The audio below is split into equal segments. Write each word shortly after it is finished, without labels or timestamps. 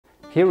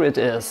Here it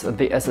is,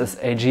 the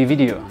SSAG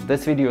video.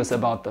 This video is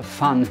about the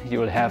fun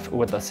you'll have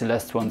with the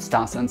Celestron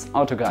Star Sense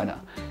Autoguider.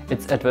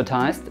 It's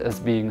advertised as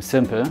being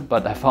simple,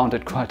 but I found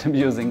it quite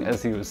amusing,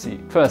 as you'll see.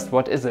 First,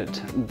 what is it?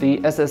 The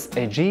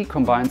SSAG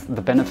combines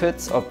the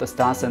benefits of the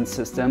Star Sense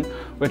system,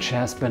 which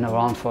has been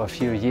around for a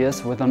few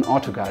years, with an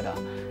autoguider.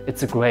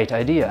 It's a great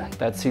idea.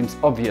 That seems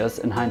obvious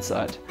in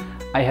hindsight.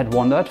 I had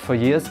wondered for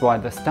years why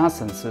the Star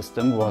Sense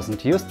system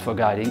wasn't used for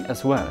guiding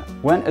as well.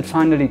 When it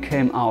finally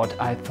came out,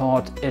 I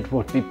thought it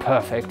would be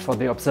perfect for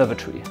the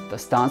observatory. The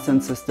Star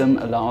Sense system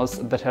allows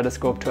the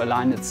telescope to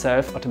align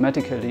itself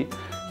automatically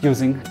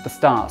using the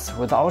stars,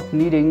 without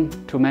needing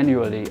to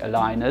manually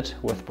align it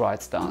with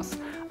bright stars.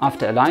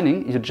 After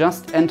aligning, you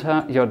just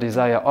enter your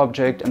desired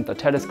object and the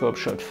telescope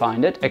should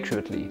find it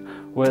accurately.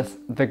 With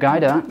the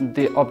guider,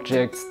 the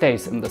object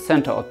stays in the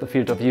center of the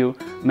field of view,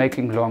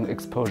 making long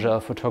exposure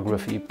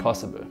photography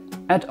possible.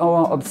 At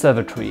our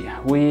observatory,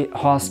 we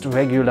host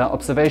regular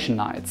observation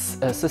nights.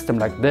 A system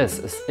like this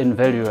is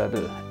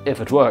invaluable if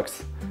it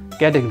works.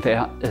 Getting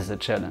there is a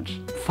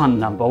challenge. Fun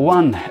number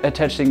 1,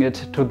 attaching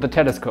it to the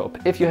telescope.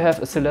 If you have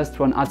a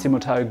Celestron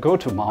azimutale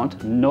go-to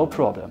mount, no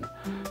problem.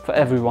 For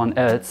everyone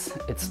else,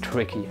 it's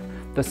tricky.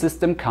 The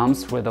system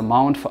comes with a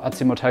mount for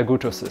azimutale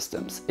go-to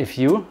systems. If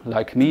you,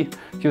 like me,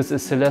 use a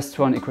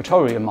Celestron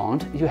equatorial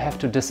mount, you have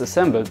to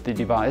disassemble the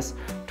device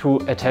to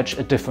attach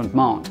a different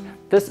mount.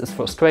 This is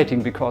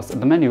frustrating because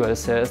the manual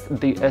says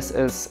the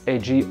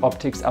SSAG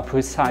optics are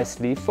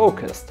precisely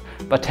focused,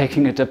 but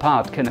taking it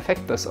apart can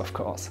affect this, of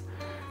course.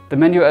 The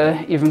manual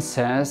even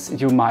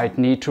says you might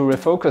need to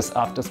refocus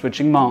after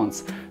switching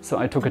mounts, so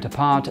I took it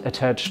apart,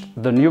 attached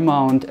the new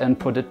mount and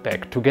put it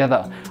back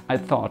together. I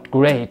thought,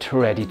 great,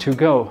 ready to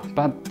go.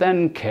 But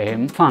then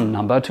came fun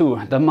number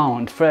 2. The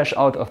mount, fresh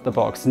out of the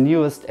box.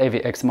 Newest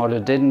AVX model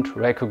didn't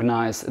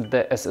recognize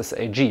the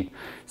SSAG.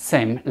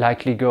 Same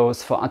likely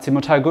goes for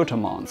azimutale go-to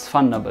mounts.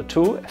 Fun number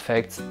 2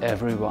 affects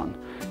everyone.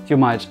 You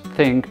might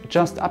think,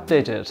 just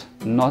update it.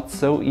 Not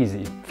so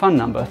easy. Fun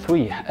number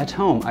 3. At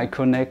home I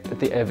connect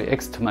the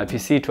AVX to my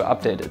PC to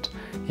update it.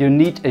 You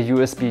need a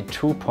USB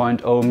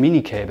 2.0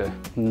 mini cable,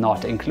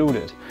 not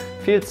included.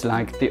 Feels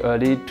like the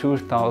early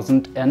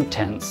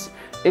 2010s.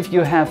 If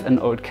you have an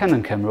old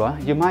Canon camera,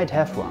 you might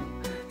have one.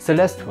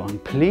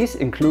 Celestron, please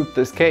include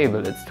this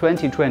cable. It's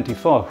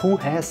 2024. Who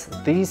has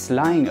these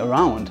lying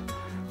around?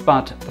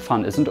 But the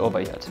fun isn't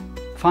over yet.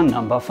 Fun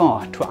number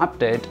 4. To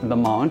update the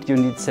mount, you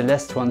need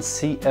Celestron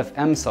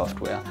CFM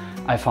software.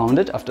 I found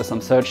it after some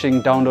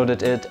searching,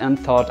 downloaded it and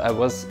thought I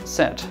was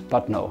set,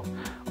 but no.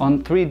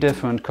 On 3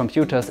 different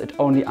computers it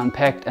only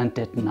unpacked and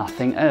did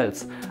nothing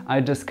else. I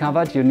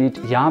discovered you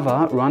need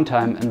Java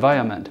runtime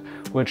environment,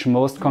 which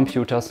most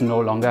computers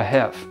no longer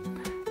have.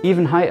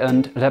 Even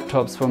high-end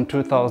laptops from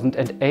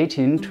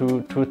 2018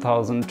 to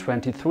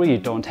 2023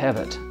 don't have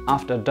it.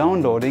 After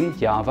downloading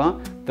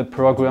Java, the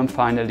program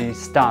finally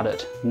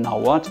started. Now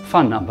what?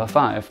 Fun number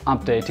 5.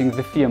 Updating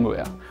the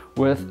firmware.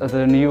 With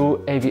the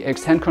new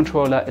AVX hand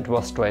controller it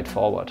was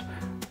straightforward.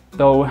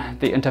 Though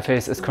the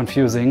interface is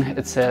confusing,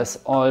 it says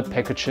all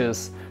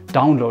packages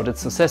downloaded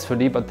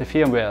successfully, but the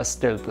firmware is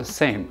still the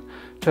same.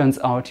 Turns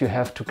out you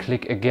have to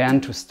click again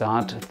to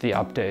start the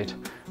update.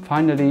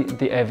 Finally,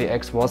 the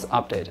AVX was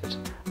updated.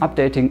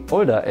 Updating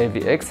older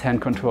AVX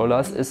hand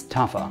controllers is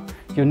tougher.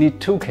 You need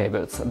 2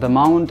 cables, the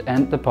mount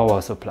and the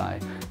power supply.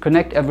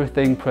 Connect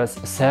everything, press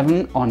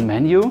 7 on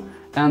menu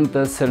and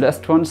the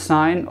Celestron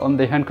sign on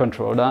the hand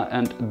controller,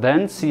 and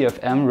then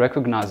CFM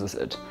recognizes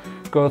it.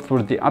 Go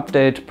through the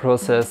update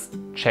process,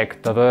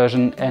 check the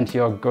version and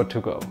you're good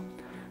to go.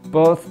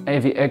 Both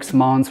AVX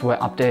mounts were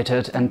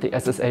updated and the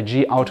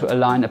SSAG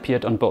auto-align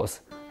appeared on both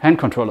hand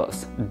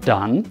controllers.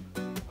 Done?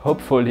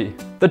 Hopefully.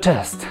 The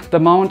test. The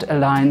mount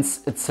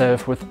aligns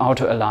itself with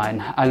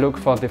auto-align. I look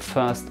for the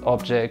first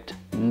object.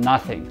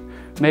 Nothing.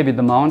 Maybe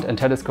the mount and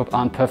telescope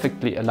aren't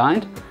perfectly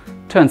aligned.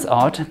 Turns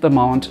out the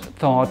mount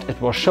thought it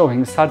was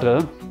showing Sadr,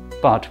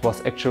 but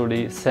was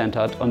actually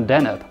centered on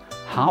Deneb.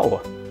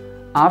 How?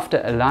 After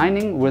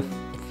aligning with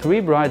 3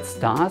 bright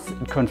stars,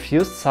 it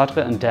confused Sadr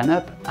and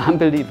Deneb?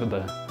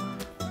 Unbelievable.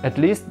 At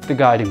least the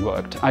guiding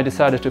worked. I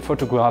decided to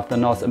photograph the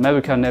North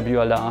America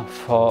Nebula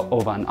for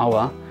over an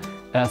hour,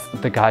 as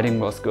the guiding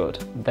was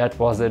good. That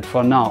was it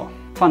for now.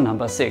 Fun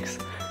number 6.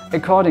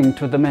 According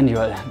to the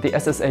manual, the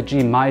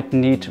SSAG might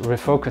need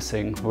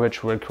refocusing,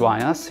 which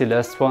requires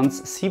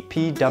Celestron's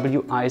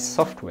CPWI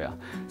software.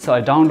 So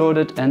I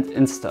downloaded and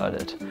installed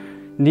it.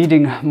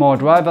 Needing more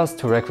drivers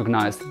to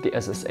recognize the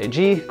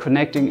SSAG,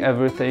 connecting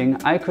everything,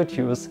 I could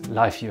use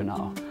LiveView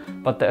now.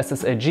 But the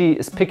SSAG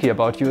is picky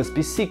about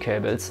USB-C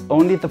cables,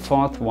 only the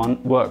 4th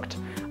one worked.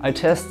 I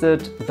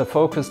tested the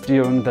focus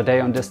during the day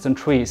on distant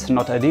trees,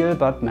 not ideal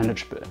but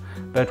manageable.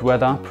 Bad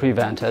weather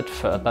prevented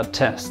further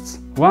tests.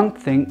 One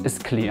thing is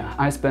clear,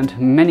 I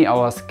spent many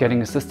hours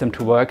getting a system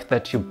to work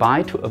that you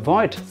buy to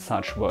avoid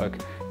such work.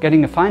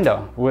 Getting a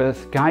finder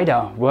with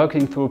guider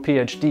working through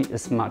PhD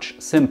is much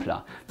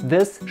simpler.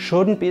 This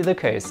shouldn't be the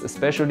case,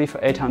 especially for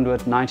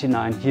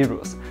 899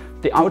 euros.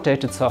 The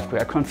outdated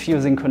software,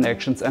 confusing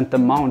connections and the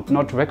mount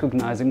not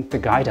recognizing the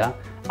guider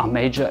are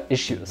major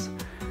issues.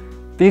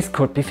 These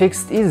could be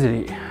fixed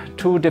easily.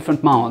 2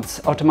 different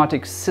mounts,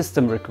 automatic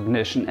system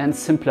recognition and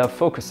simpler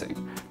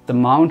focusing. The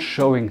mount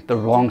showing the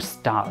wrong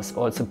star is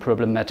also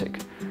problematic.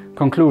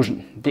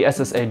 Conclusion: the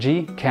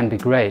SSAG can be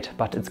great,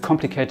 but its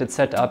complicated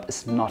setup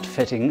is not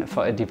fitting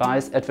for a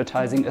device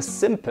advertising as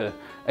simple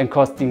and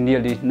costing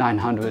nearly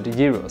 900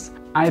 euros.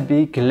 I'd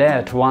be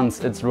glad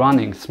once it's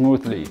running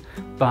smoothly,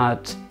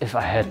 but if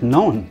I had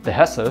known the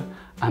hassle,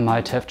 I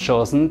might have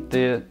chosen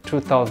the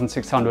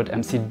 2600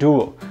 MC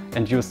Duo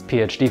and used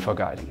PhD for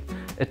guiding.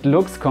 It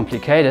looks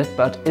complicated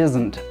but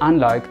isn't,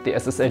 unlike the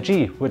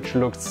SSAG, which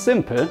looks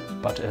simple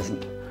but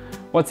isn't.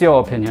 What's your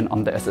opinion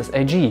on the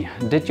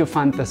SSAG? Did you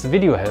find this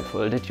video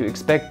helpful? Did you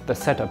expect the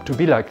setup to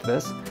be like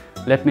this?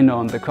 Let me know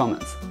in the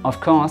comments.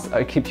 Of course,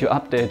 I'll keep you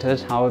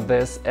updated how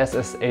this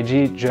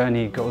SSAG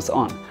journey goes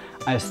on.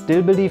 I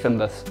still believe in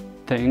this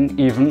thing,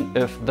 even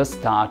if the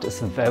start is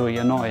very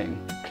annoying.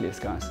 Clear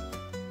skies.